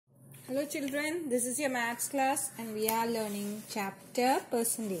Hello children, this is your maths class and we are learning chapter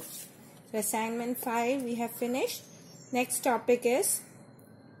percentage. So assignment 5 we have finished. Next topic is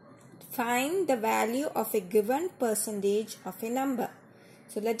find the value of a given percentage of a number.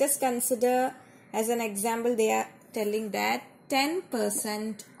 So let us consider as an example they are telling that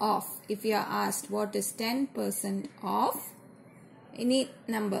 10% of. If you are asked what is 10% of any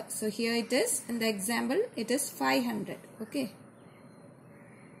number. So here it is in the example it is 500. Okay.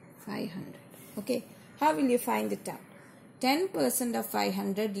 500. Okay. How will you find it out? 10% of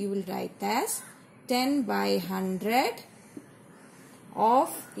 500 you will write as 10 by 100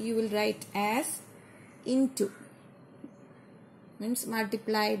 of you will write as into. Means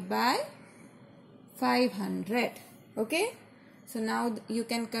multiplied by 500. Okay. So now you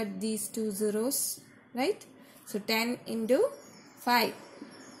can cut these two zeros. Right. So 10 into 5.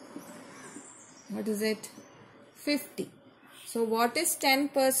 What is it? 50. So what is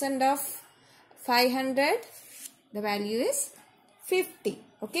 10% of 500? The value is 50.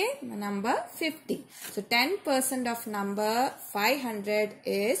 Okay, the number 50. So 10% of number 500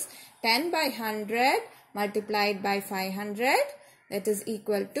 is 10 by 100 multiplied by 500. That is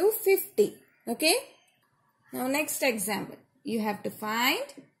equal to 50. Okay. Now next example. You have to find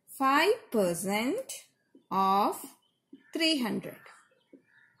 5% of 300.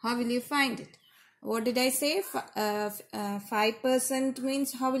 How will you find it? What did I say? 5%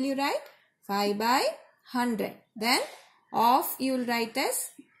 means how will you write? 5 by 100. Then of you will write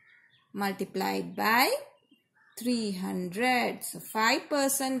as multiplied by 300. So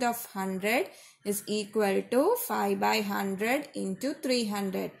 5% of 100 is equal to 5 by 100 into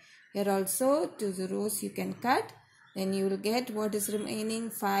 300. Here also 2 zeros you can cut. Then you will get what is remaining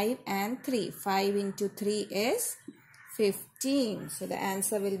 5 and 3. 5 into 3 is 15. So the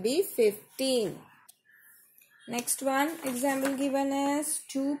answer will be 15. Next one example given is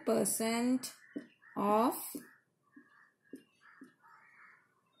 2% of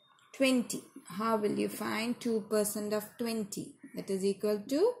 20. How will you find 2% of 20? That is equal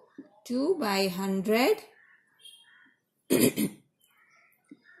to 2 by 100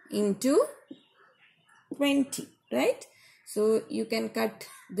 into 20. Right? So you can cut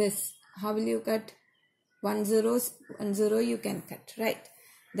this. How will you cut? 1 0 you can cut. Right?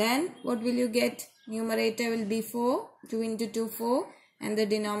 Then what will you get? Numerator will be 4. 2 into 2 4. And the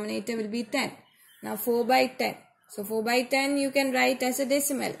denominator will be 10. Now 4 by 10. So 4 by 10 you can write as a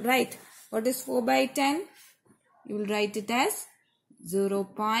decimal. Right? What is 4 by 10? You will write it as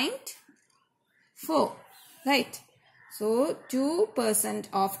 0.4. Right? So 2%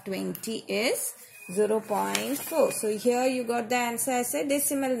 of 20 is 0.4. So here you got the answer as a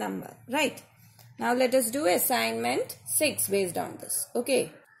decimal number. Right? Now let us do assignment 6 based on this.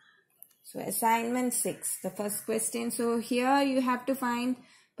 Okay. So assignment 6. The first question. So here you have to find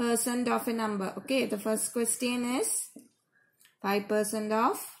percent of a number. Okay. The first question is 5%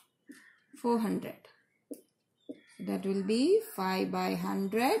 of 400. So that will be 5 by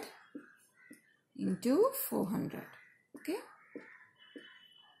 100 into 400. Okay.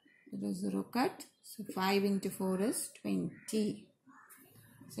 There is 0 cut. So 5 into 4 is 20.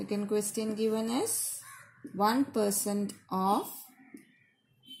 Second question given is 1% of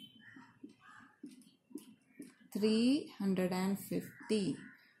 350.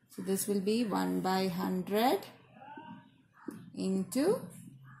 So this will be 1 by 100 into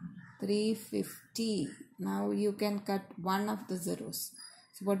 350. Now you can cut one of the zeros.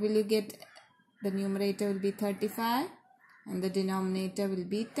 So what will you get? The numerator will be 35 and the denominator will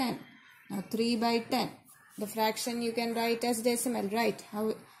be 10. Now 3 by 10. The fraction you can write as decimal, right?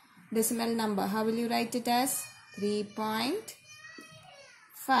 How decimal number? How will you write it as?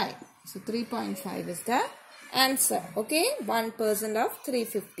 3.5. So 3.5 is the answer. Okay, 1% of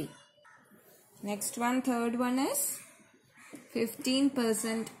 350. Next one, third one is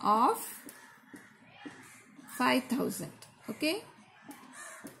 15% of 5,000. Okay.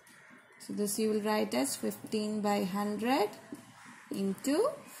 So this you will write as 15 by 100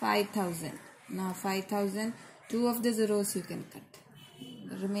 into 5,000. Now 5,000, 2 of the zeros you can cut.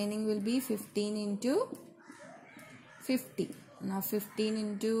 The remaining will be 15 into 50. Now 15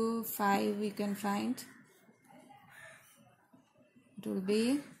 into 5 we can find. It will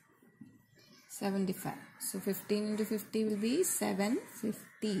be 75. So 15 into 50 will be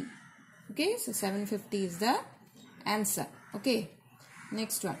 750. Okay, so 750 is the answer. Okay,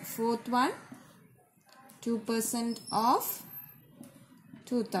 next one. Fourth one, 2% of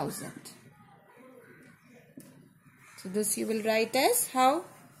 2,000. So this you will write as how?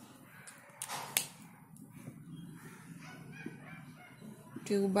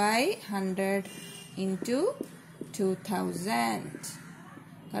 2 by 100 into 2000.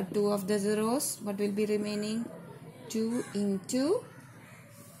 Cut 2 of the zeros. What will be remaining? 2 into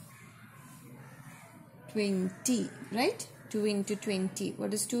 20, right? 2 into 20.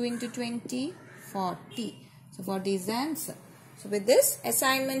 What is 2 into 20? 40. So 40 is the answer. So with this,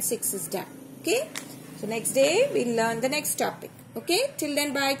 assignment 6 is done. Okay. So next day, we'll learn the next topic. Okay. Till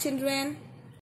then, bye children.